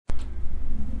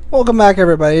Welcome back,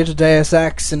 everybody, to Deus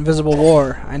Ex Invisible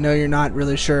War. I know you're not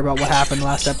really sure about what happened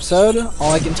last episode.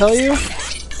 All I can tell you,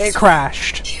 it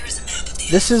crashed.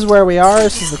 This is where we are.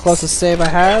 This is the closest save I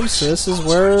have, so this is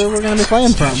where we're going to be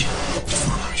playing from.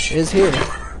 It is here.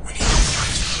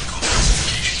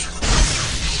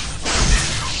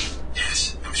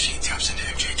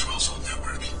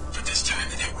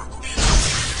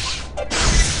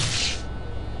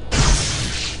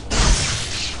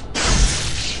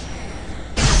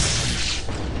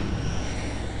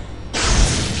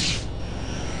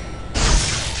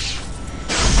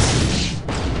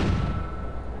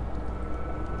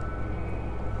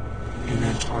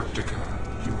 Antarctica,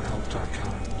 you helped our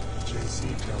kind.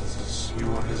 JC tells us you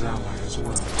are his ally as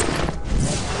well.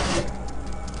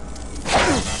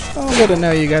 Oh, good to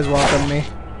know you guys welcome me.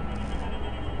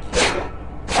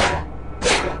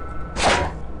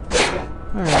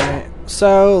 Alright,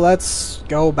 so let's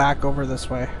go back over this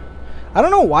way. I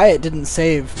don't know why it didn't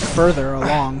save further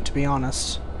along, to be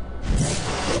honest.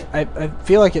 I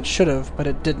feel like it should have, but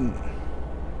it didn't.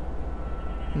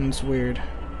 And it's weird.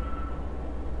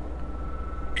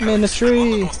 I'm in a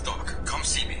tree. Come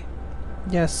see me.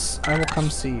 Yes, I will come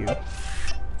see you.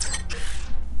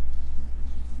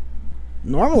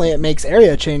 Normally it makes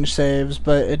area change saves,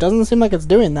 but it doesn't seem like it's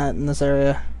doing that in this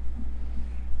area.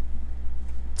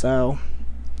 So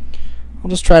I'll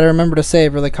just try to remember to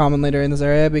save really commonly during this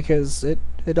area because it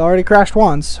already crashed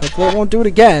once. Hopefully it won't do it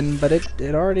again, but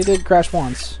it already did crash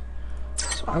once.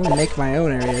 So I will make my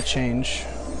own area change.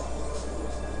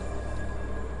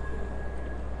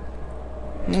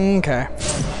 Okay.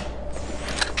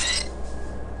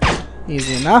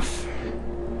 Easy enough.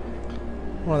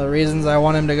 One of the reasons I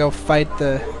want him to go fight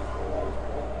the...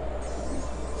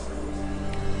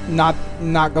 Not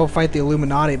go fight the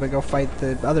Illuminati, but go fight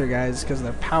the other guys because of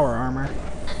their power armor.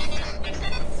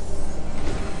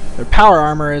 Their power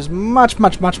armor is much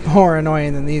more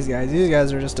annoying than these guys. These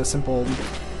guys are just a simple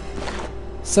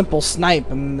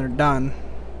snipe and they're done.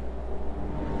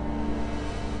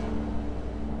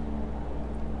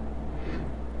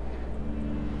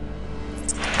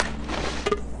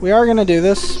 We are going to do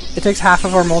this. It takes half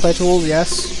of our multi-tools,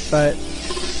 yes, but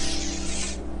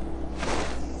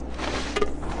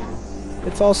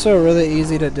it's also really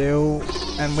easy to do,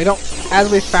 and we don't,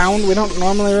 as we found, we don't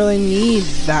normally really need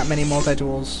that many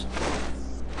multi-tools.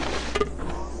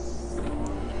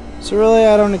 So really,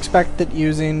 I don't expect that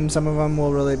using some of them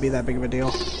will really be that big of a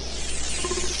deal.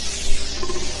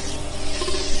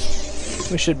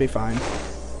 We should be fine.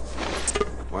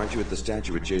 Why aren't you at the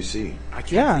statue with JC?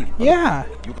 Yeah.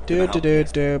 Do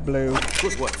blue.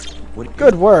 Good work.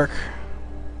 Good work.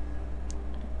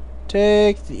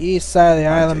 Take the east side of the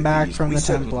island back from the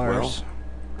Templars.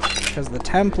 Because the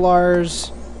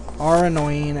Templars are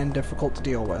annoying and difficult to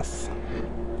deal with.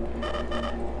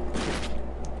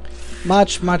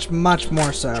 Much more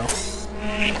so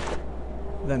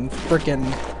than frickin'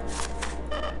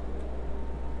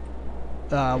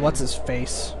 what's his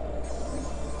face?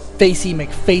 Facey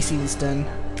McFaceyston.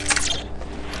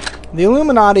 The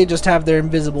Illuminati just have their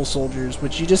invisible soldiers,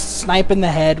 which you just snipe in the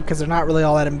head because they're not really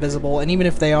all that invisible, and even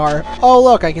if they are, oh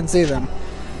look, I can see them.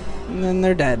 And then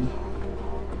they're dead.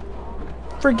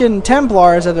 Freaking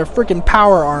Templars have their freaking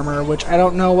power armor, which I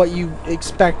don't know what you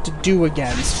expect to do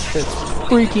against. It's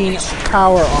freaking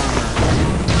power armor.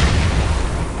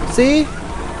 See?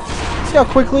 See how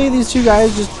quickly these two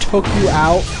guys just took you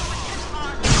out?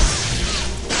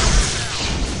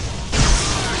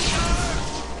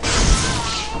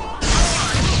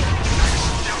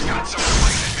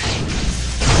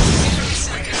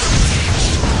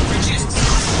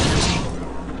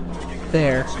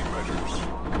 There.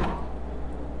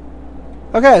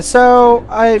 Okay, so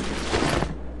I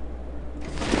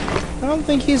don't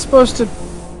think he's supposed to...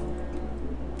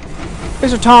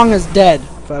 Mr. Tong is dead,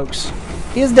 folks.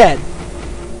 He is dead.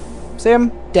 See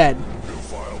him? Dead.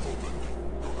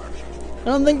 I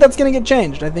don't think that's gonna get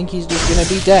changed. I think he's just gonna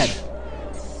be dead.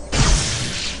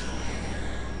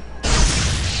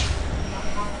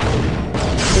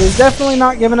 But he's definitely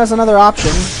not giving us another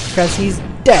option because he's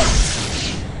dead.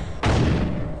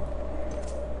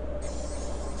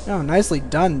 Oh, nicely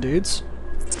done, dudes.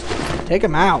 Take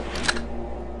him out.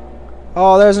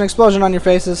 Oh, there's an explosion on your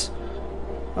faces.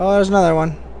 Oh, there's another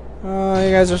one. Oh,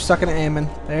 you guys are sucking at aiming.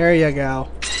 There you go.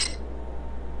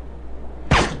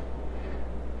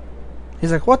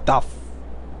 He's like, what the f...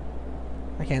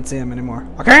 I can't see him anymore.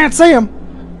 I can't see him!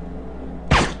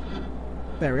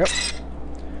 There we go.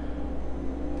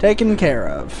 Taken care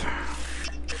of.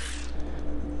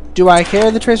 Do I care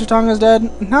the Tracer Tongue is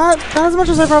dead? Not as much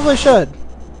as I probably should.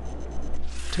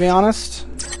 To be honest,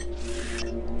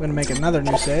 I'm gonna make another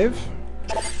new save.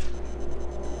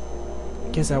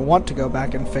 Guess I want to go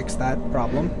back and fix that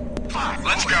problem.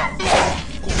 Let's go.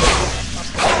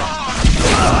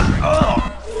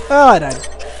 Oh, I died.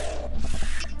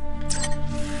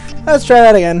 Let's try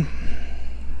that again.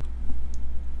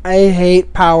 I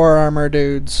hate power armor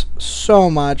dudes so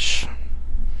much.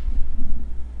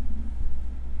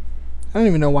 I don't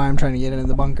even know why I'm trying to get into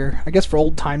the bunker. I guess for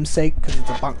old time's sake, because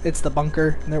it's the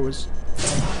bunker, and there was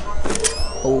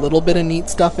a little bit of neat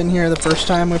stuff in here the first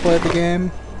time we played the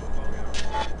game.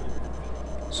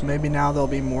 So maybe now there'll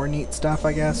be more neat stuff,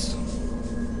 I guess.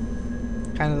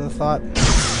 Kind of the thought.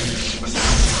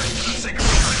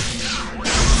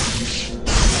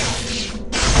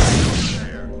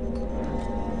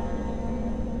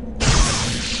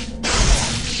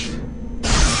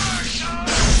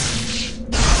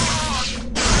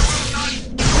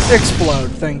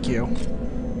 Explode, thank you.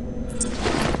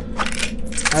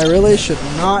 I really should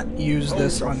not use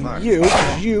this on you,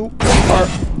 because you are...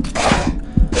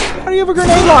 How do you have a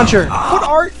grenade launcher? What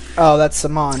are... Oh, that's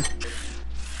Saman.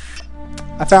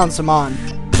 I found Saman.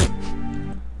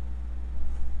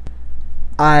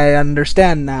 I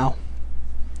understand now.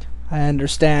 I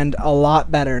understand a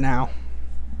lot better now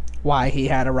why he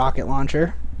had a rocket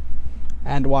launcher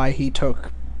and why he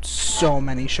took so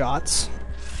many shots.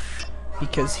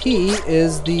 Because he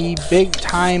is the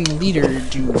big-time leader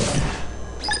dude.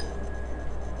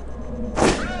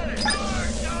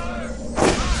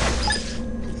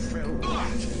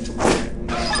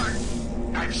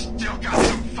 I've still got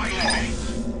some fight in me.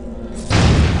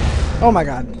 Oh my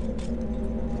god.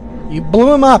 You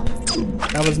blew him up!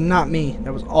 That was not me.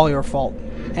 That was all your fault.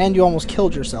 And you almost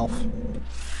killed yourself.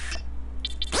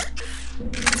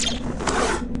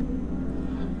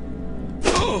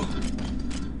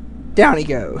 Down he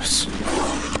goes.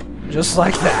 Just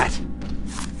like that.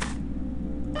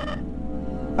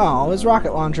 Oh, his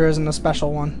rocket launcher isn't a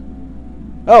special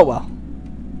one. Oh well.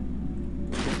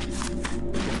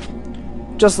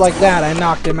 Just like that, I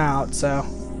knocked him out, so...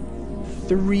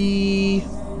 3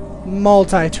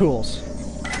 multi-tools.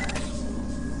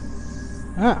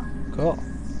 Oh, cool.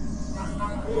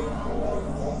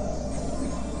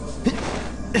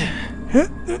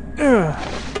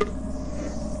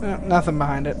 Nothing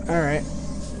behind it. Alright.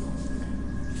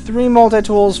 3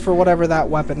 multi-tools for whatever that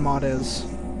weapon mod is.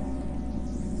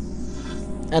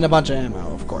 And a bunch of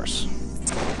ammo, of course.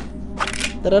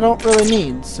 That I don't really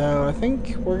need, so I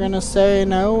think we're gonna say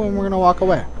no and we're gonna walk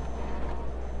away.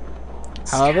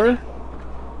 However,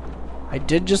 I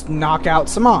did just knock out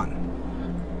Saman.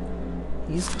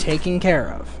 He's taken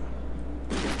care of.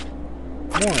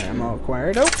 More ammo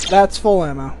acquired. Oh, that's full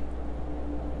ammo.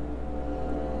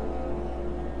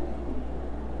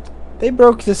 They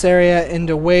broke this area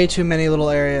into way too many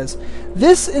little areas.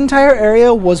 This entire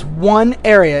area was 1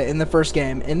 area in the first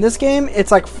game. In this game, it's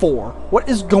like 4. What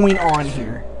is going on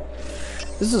here?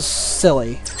 This is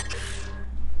silly.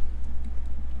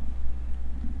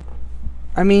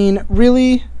 I mean,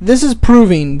 really? This is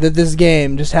proving that this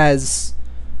game just has...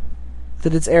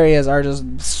 that its areas are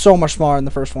just so much smaller than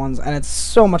the first ones, and it's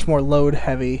so much more load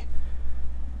heavy.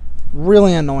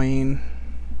 Really annoying.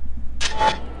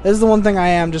 This is the one thing I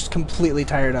am just completely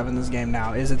tired of in this game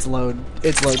now, is its load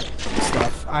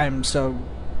stuff. I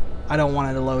don't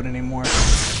want it to load anymore.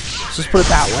 Let's just put it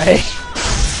that way.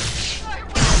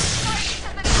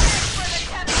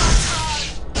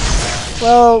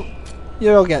 Well,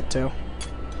 you'll get to.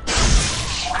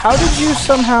 How did you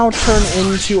somehow turn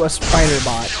into a spider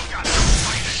bot?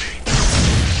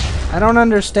 I don't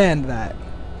understand that.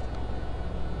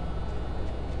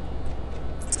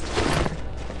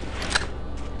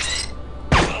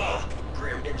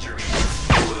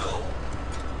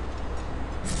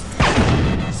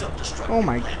 Oh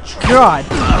my god.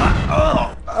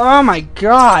 Oh my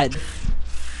god.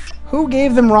 Who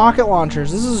gave them rocket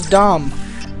launchers? This is dumb.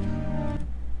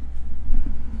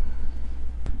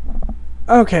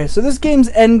 Okay, so this game's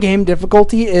endgame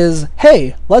difficulty is,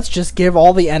 hey, let's just give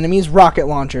all the enemies rocket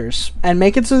launchers and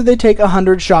make it so that they take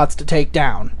 100 shots to take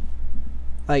down.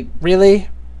 Like, really?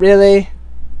 Really?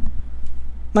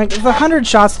 Like, the 100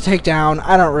 shots to take down,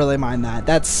 I don't really mind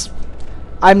that.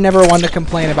 I'm never one to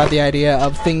complain about the idea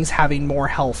of things having more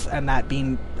health and that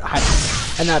being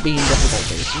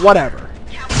difficulty. Whatever.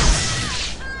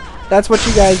 That's what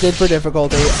you guys did for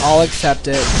difficulty. I'll accept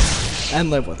it and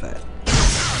live with it.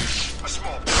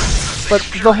 But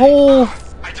the whole,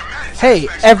 hey,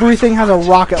 everything has a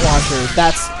rocket launcher.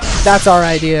 That's our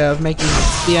idea of making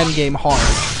the end game hard.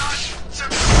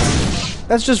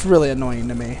 That's just really annoying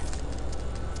to me.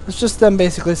 It's just them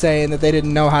basically saying that they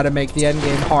didn't know how to make the end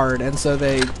game hard, and so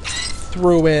they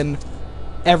threw in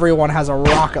everyone has a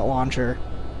rocket launcher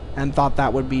and thought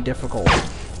that would be difficult.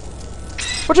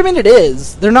 Which, I mean, it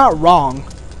is. They're not wrong.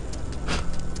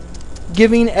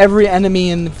 Giving every enemy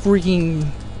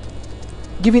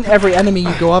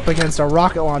you go up against a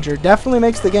rocket launcher definitely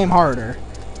makes the game harder.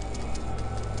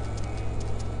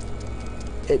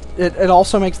 It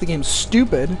also makes the game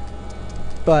stupid,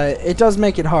 but it does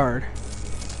make it hard.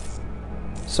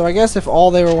 So I guess if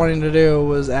all they were wanting to do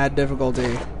was add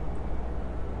difficulty,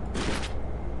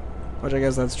 which I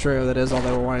guess that's true, that is all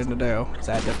they were wanting to do, is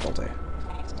add difficulty.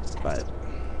 But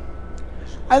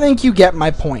I think you get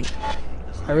my point.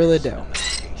 I really do.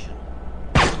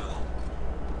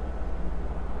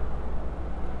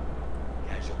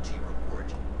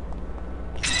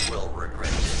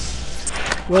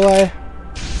 Will I?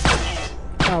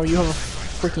 Oh, you have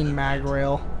a freaking mag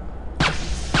rail.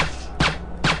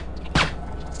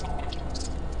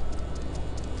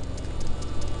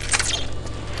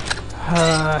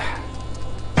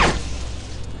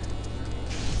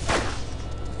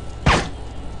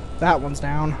 That one's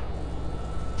down.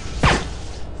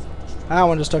 That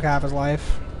one just took half his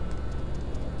life.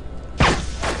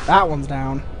 That one's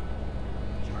down.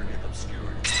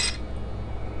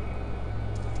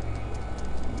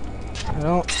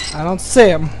 I don't see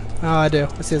him. Oh, I do.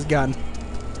 I see his gun.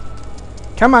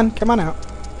 Come on out.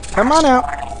 Come on out.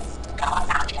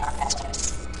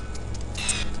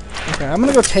 Okay, I'm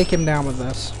gonna go take him down with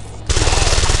this.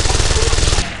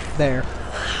 There.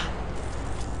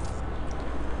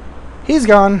 He's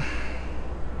gone.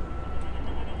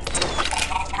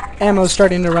 Ammo's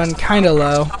starting to run kinda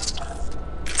low,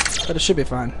 but it should be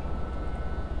fine.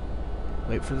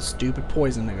 Wait for the stupid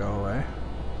poison to go away.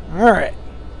 Alright.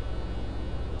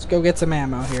 Let's go get some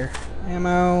ammo here.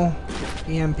 Ammo,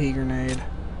 EMP grenade.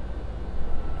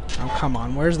 Oh, come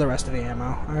on. Where's the rest of the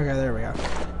ammo? Okay, there we go.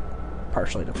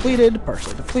 Partially depleted,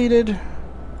 partially depleted.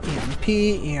 EMP,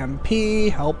 EMP.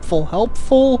 Helpful,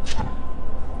 helpful.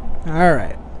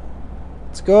 Alright.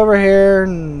 Let's go over here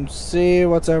and see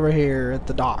what's over here at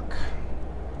the dock.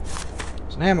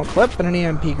 There's an ammo clip and an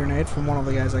EMP grenade from one of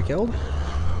the guys I killed.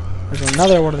 There's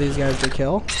another one of these guys to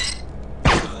kill.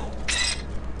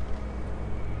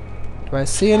 Do I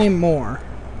see any more?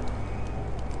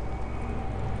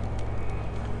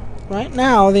 Right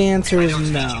now, the answer is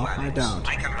no, I don't.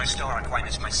 I can restore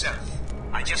Aquinas myself.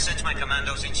 I just sent my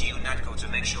commandos into UNATCO to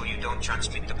make sure you don't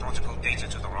transmit the protocol data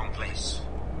to the wrong place.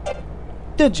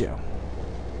 Did you?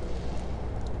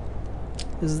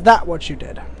 Is that what you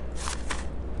did?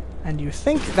 And you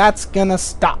think that's gonna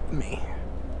stop me?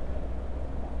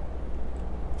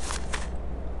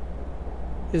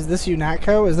 Is this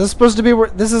UNATCO? Is this supposed to be where...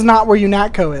 This is not where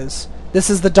UNATCO is. This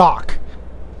is the dock.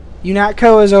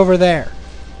 UNATCO is over there.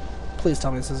 Please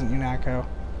tell me this isn't UNATCO.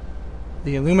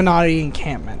 The Illuminati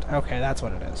encampment. Okay, that's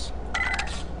what it is.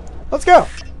 Let's go.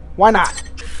 Why not?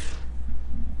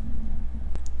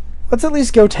 Let's at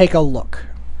least go take a look.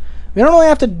 We don't really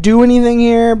have to do anything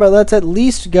here, but let's at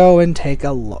least go and take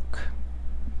a look.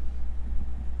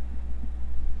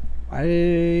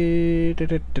 Alright.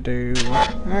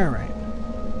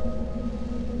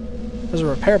 There's a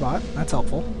repair bot. That's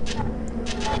helpful.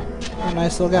 Oh,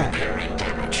 nice little guy.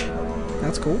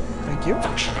 That's cool. Thank you.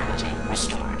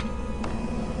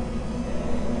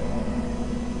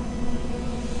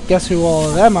 Guess who all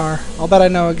of them are? I'll bet I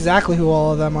know exactly who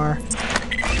all of them are.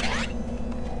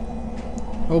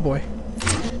 Oh boy.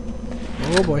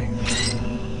 Oh boy.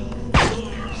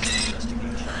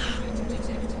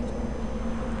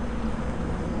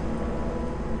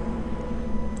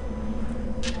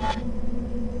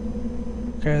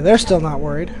 Okay, they're still not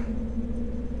worried.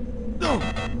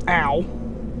 Ow.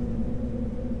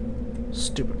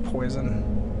 Stupid poison.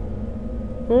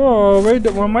 Oh,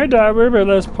 when we die, we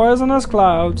release poisonous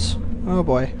clouds. Oh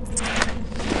boy.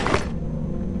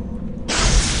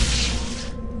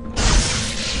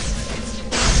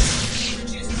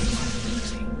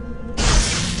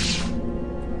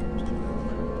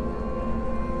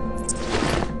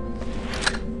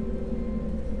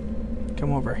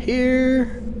 Come over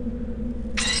here.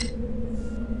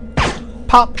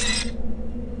 Pop.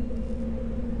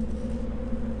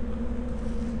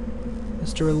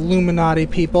 Mr. Illuminati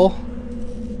people.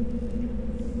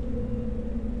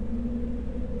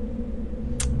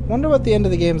 Wonder what the end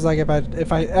of the game is like if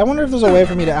I wonder if there's a way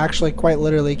for me to actually quite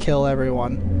literally kill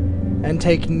everyone and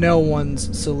take no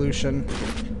one's solution.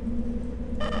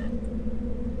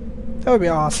 That would be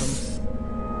awesome.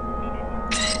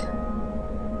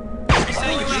 I saw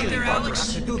you out there,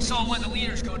 Alex. We saw one of the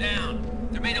leaders go down.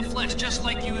 They're made of flesh just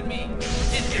like you and me.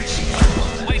 Hit there.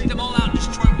 Wipe them all out and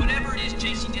destroy whatever it is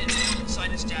JC did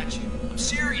inside the statue. I'm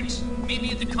serious. Meet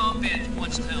me at the comp band if you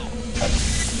want some help.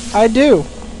 I do.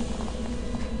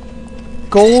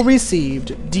 Goal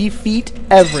received. Defeat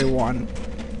everyone.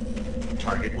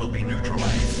 Target will be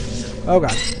neutralized. Oh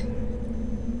god.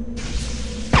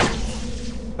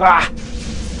 Ah!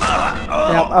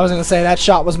 Yep, I was gonna say that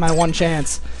shot was my one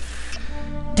chance.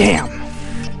 Damn.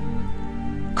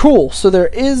 Cool, so there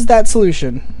is that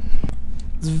solution.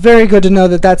 It's very good to know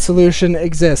that that solution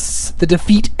exists. The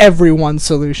defeat everyone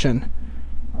solution.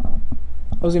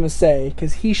 I was gonna say,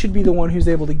 because he should be the one who's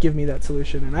able to give me that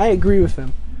solution, and I agree with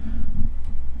him.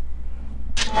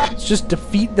 Let's just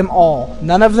defeat them all.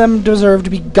 None of them deserve to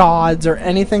be gods or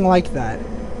anything like that.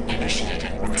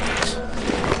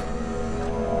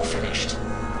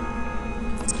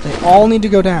 They all need to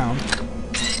go down.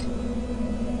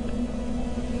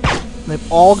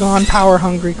 They've all gone power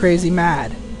hungry, crazy,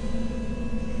 mad.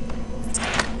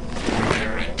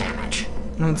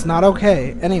 And it's not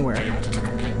okay anywhere.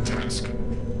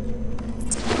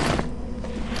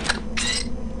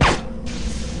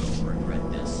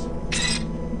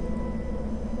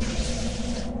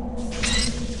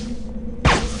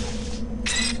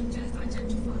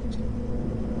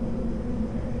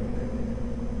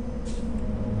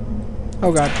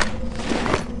 Oh god.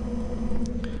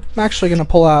 I'm actually gonna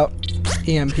pull out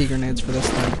EMP grenades for this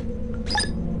thing.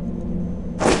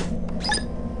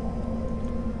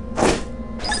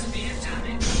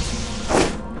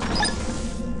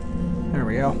 There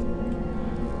we go.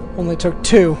 Only took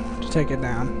 2 to take it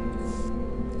down.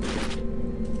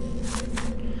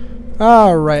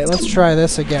 Alright, let's try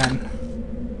this again.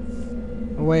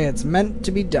 The way it's meant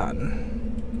to be done.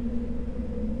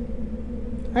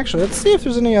 Actually, let's see if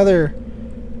there's any other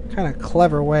kind of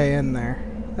clever way in there.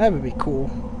 That would be cool.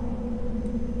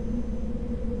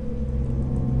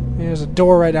 There's a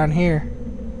door right down here.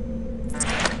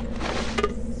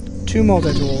 2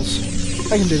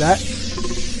 multi-tools. I can do that.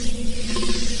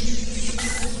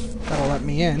 That'll let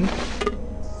me in.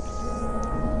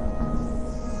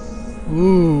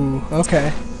 Ooh,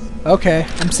 okay. Okay,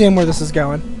 I'm seeing where this is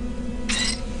going.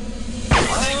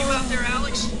 Hey, you out there,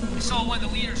 Alex? I saw one of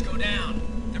the leaders go down.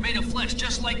 They're made of flesh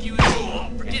just like you and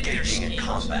me. Forget their schemes.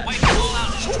 Wipe them all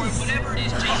out and destroy whatever it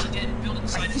is JC did and build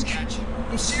inside the statue.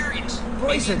 I'm serious.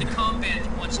 Poison. Maybe the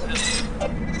combat wants to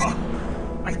help.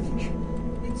 I think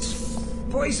it's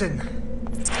poison.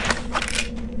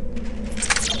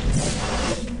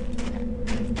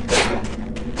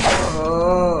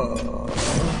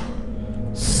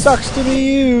 Sucks to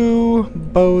be you,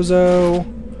 bozo.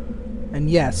 And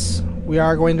yes, we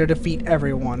are going to defeat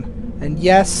everyone. And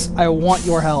yes, I want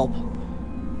your help.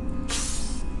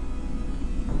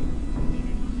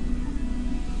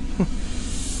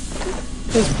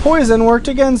 His poison worked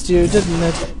against you, didn't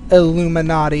it,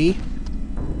 Illuminati?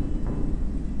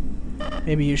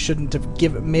 Maybe you shouldn't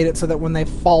have made it so that when they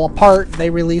fall apart, they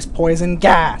release poison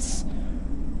gas.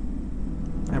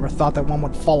 Never thought that one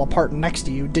would fall apart next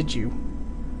to you, did you?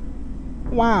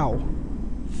 Wow.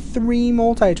 3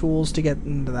 multi-tools to get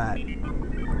into that.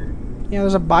 Yeah,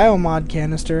 there's a biomod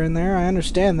canister in there, I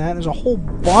understand that. There's a whole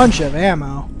bunch of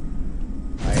ammo.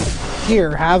 Right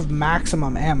here, have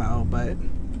maximum ammo, but...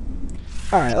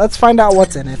 Alright, let's find out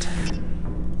what's in it.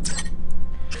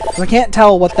 I can't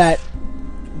tell what that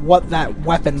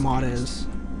weapon mod is.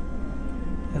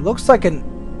 It looks like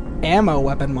an ammo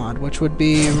weapon mod, which would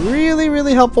be really,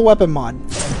 really helpful weapon mod.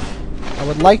 I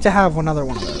would like to have another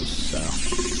one of those, so.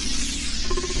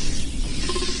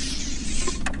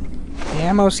 The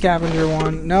ammo scavenger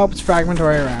one. Nope, it's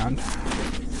fragmentary round.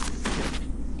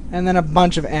 And then a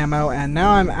bunch of ammo, and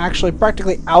now I'm actually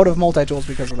practically out of multi-tools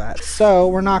because of that. So,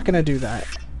 we're not going to do that.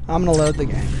 I'm going to load the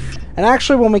game. And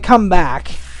actually, when we come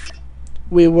back,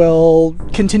 we will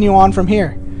continue on from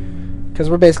here. Because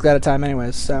we're basically out of time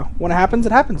anyways. So, when it happens,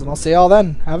 and I'll see y'all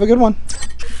then. Have a good one.